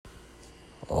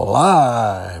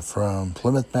Live from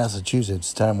Plymouth,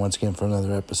 Massachusetts. Time once again for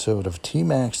another episode of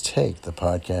T-Max Take, the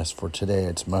podcast for today.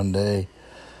 It's Monday,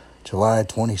 July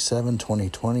 27,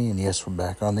 2020. And yes, we're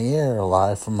back on the air,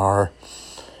 live from our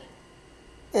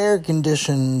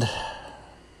air-conditioned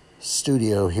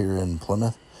studio here in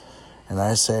Plymouth. And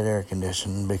I said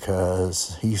air-conditioned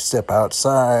because you step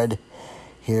outside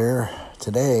here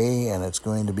today and it's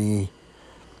going to be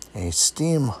a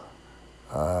steam,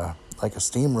 like a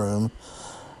steam room,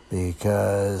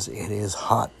 because it is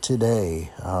hot today.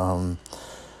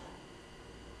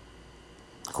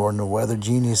 According to Weather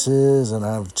Geniuses, and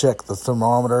I've checked the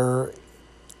thermometer,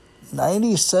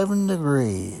 97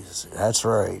 degrees. That's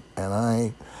right. And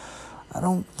I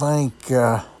don't think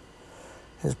this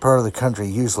part of the country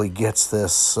usually gets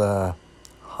this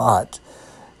hot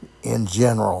in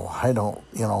general. I don't,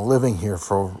 living here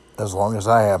for as long as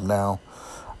I have now,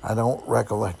 I don't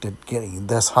recollect it getting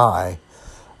this high.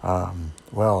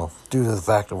 Due to the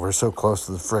fact that we're so close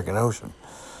to the frickin' ocean.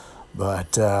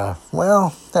 But,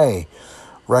 hey,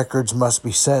 records must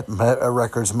be set,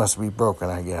 records must be broken,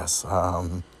 I guess.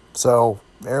 So,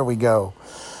 there we go.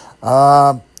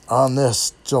 On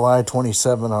this July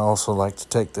 27, I also like to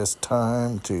take this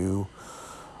time to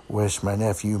wish my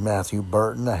nephew, Matthew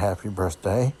Burton, a happy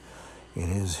birthday. It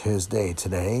is his day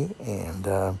today, and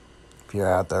if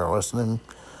you're out there listening,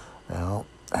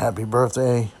 happy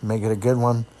birthday, make it a good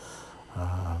one.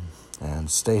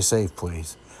 And stay safe,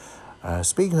 please.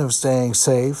 Speaking of staying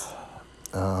safe,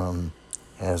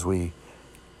 as we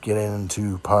get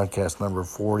into podcast number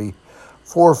 440,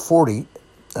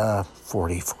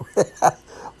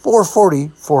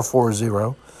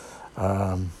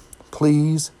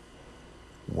 please,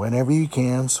 whenever you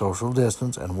can, social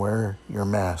distance and wear your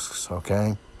masks,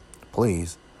 okay?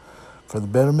 Please. For the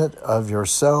betterment of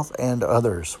yourself and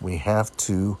others, we have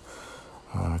to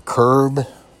curb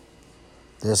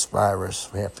this virus.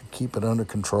 We have to keep it under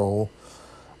control.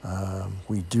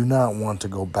 We do not want to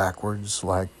go backwards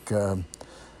like the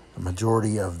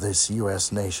majority of this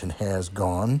U.S. nation has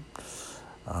gone.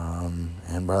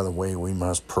 And by the way, we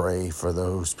must pray for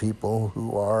those people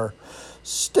who are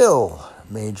still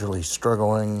majorly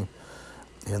struggling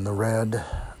in the red.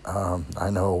 I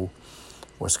know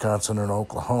Wisconsin and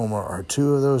Oklahoma are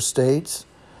two of those states.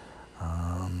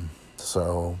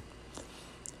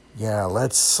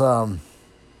 Let's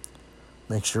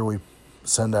make sure we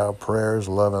send out prayers,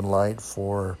 love, and light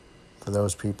for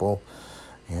those people,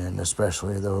 and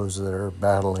especially those that are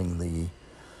battling the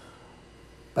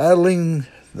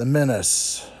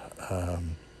menace,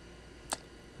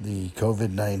 the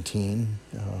COVID-19.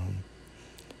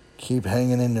 Keep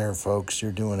hanging in there, folks.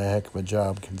 You're doing a heck of a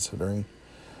job considering.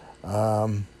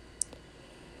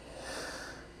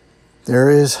 There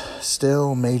is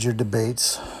still major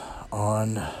debates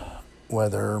on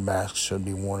whether masks should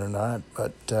be worn or not,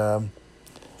 but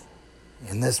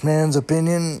in this man's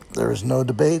opinion, there is no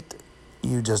debate.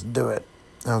 You just do it,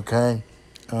 okay?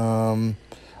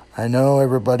 I know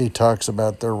everybody talks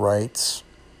about their rights,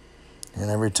 and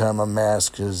every time a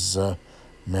mask is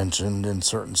mentioned in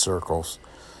certain circles,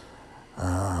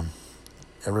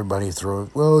 everybody throws,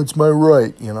 it's my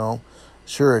right,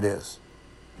 Sure it is.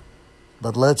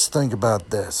 But let's think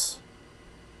about this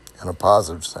in a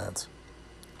positive sense.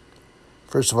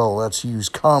 First of all, let's use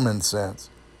common sense.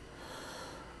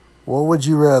 What would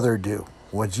you rather do?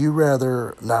 Would you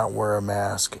rather not wear a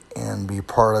mask and be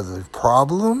part of the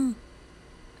problem?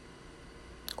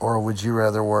 Or would you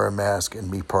rather wear a mask and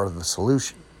be part of the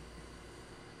solution?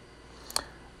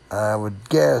 I would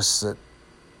guess that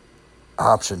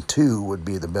option 2 would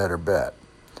be the better bet.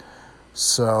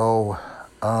 So,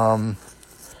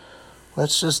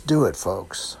 let's just do it,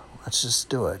 folks. Let's just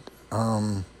do it.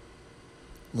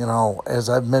 As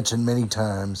I've mentioned many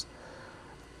times,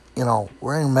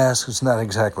 wearing a mask is not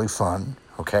exactly fun,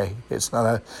 okay? It's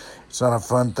not a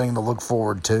fun thing to look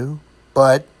forward to,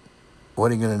 but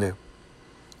what are you going to do?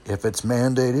 If it's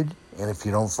mandated, and if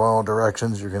you don't follow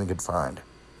directions, you're going to get fined.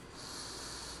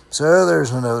 So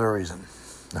there's another reason,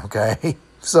 okay?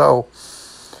 So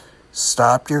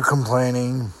stop your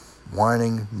complaining,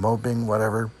 whining, moping,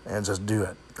 whatever, and just do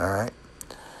it, all right?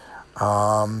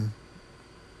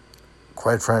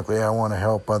 Quite frankly, I want to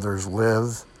help others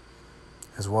live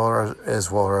as well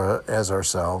as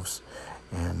ourselves,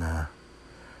 and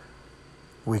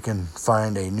we can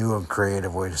find a new and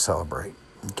creative way to celebrate,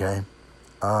 okay?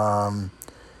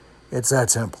 It's that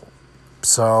simple.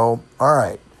 So, all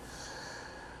right.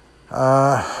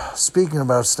 Speaking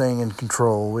about staying in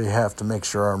control, we have to make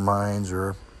sure our minds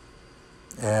are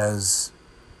as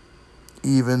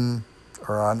even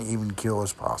or on even keel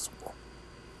as possible.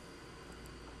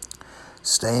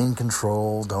 Stay in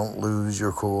control. Don't lose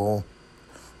your cool.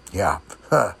 Yeah,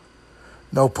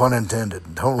 no pun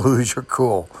intended. Don't lose your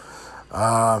cool.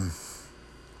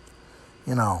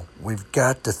 We've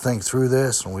got to think through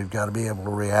this, and we've got to be able to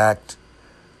react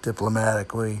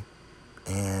diplomatically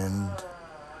and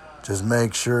just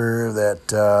make sure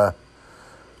that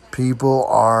people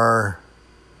are,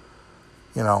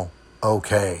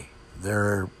 okay.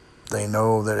 They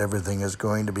know that everything is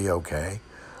going to be okay,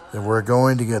 that we're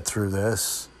going to get through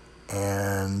this,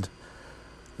 and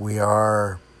we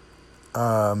are,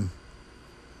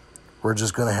 we're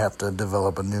just going to have to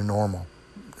develop a new normal.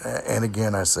 And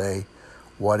again, I say,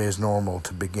 what is normal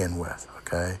to begin with,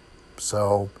 okay?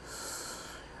 So,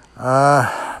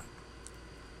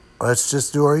 let's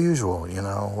just do our usual,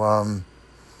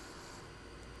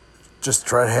 just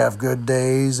try to have good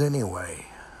days anyway.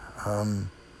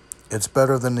 It's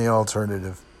better than the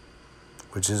alternative,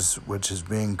 which is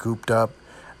being cooped up,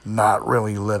 not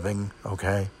really living,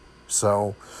 okay?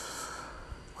 So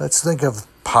let's think of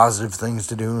positive things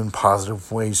to do and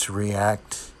positive ways to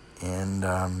react,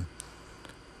 and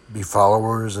be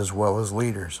followers as well as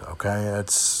leaders, okay?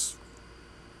 That's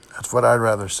what I'd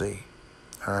rather see,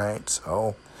 all right?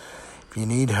 So if you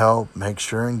need help, make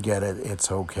sure and get it.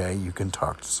 It's okay. You can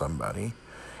talk to somebody.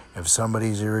 If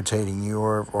somebody's irritating you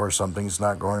or something's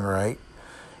not going right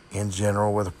in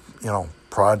general with,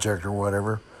 project or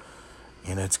whatever,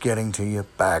 and it's getting to you,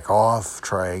 back off,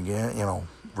 try again,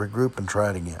 regroup and try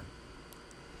it again.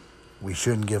 We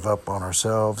shouldn't give up on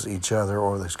ourselves, each other,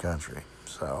 or this country.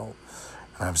 So,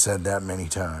 and I've said that many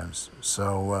times.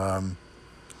 So,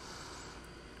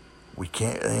 we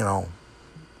can't,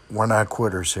 we're not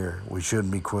quitters here. We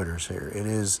shouldn't be quitters here. It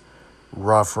is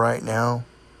rough right now,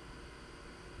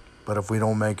 but if we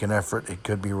don't make an effort, it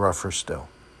could be rougher still.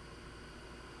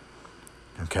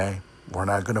 Okay? We're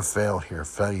not going to fail here.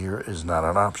 Failure is not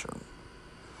an option.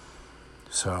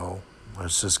 So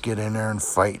let's just get in there and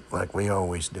fight like we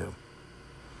always do.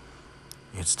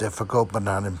 It's difficult, but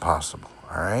not impossible.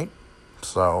 All right?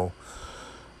 So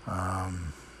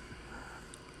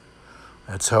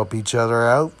let's help each other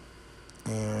out,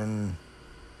 and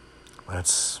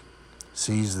let's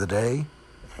seize the day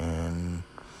and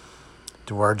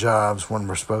do our jobs when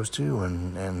we're supposed to,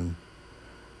 and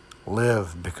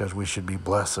live, because we should be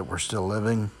blessed that we're still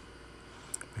living.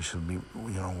 We should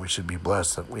be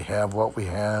blessed that we have what we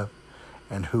have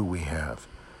and who we have,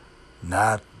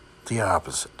 not the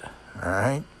opposite. All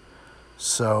right?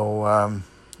 So,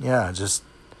 just,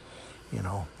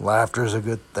 laughter's a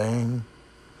good thing.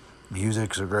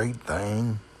 Music's a great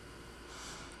thing.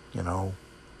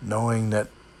 Knowing that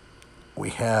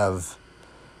we have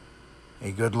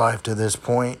a good life to this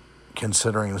point,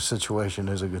 considering the situation,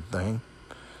 is a good thing.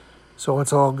 So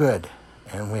it's all good,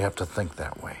 and we have to think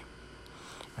that way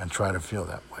and try to feel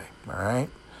that way, all right?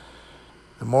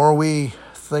 The more we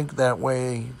think that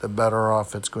way, the better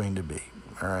off it's going to be,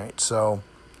 all right? So,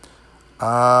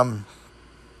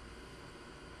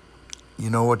 you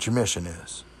know what your mission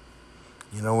is.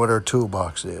 You know what our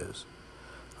toolbox is.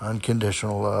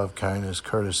 Unconditional love, kindness,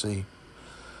 courtesy,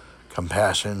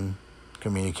 compassion,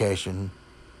 communication,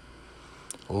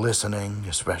 listening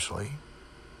especially,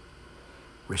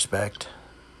 respect,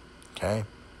 okay?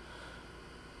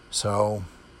 So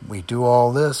we do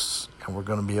all this, and we're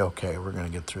going to be okay. We're going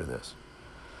to get through this.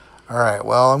 All right,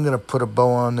 well, I'm going to put a bow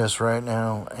on this right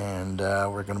now, and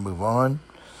we're going to move on.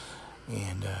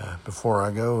 And before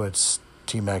I go, it's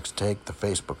TMAX Take, the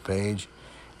Facebook page,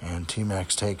 and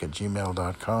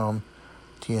tmaxtake@gmail.com,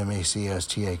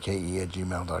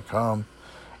 tmacstake@gmail.com.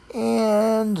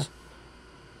 And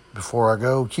before I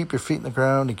go, keep your feet in the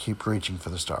ground and keep reaching for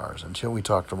the stars. Until we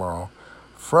talk tomorrow,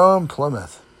 from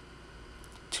Plymouth,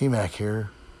 T-Mac here.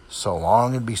 So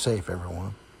long and be safe,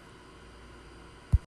 everyone.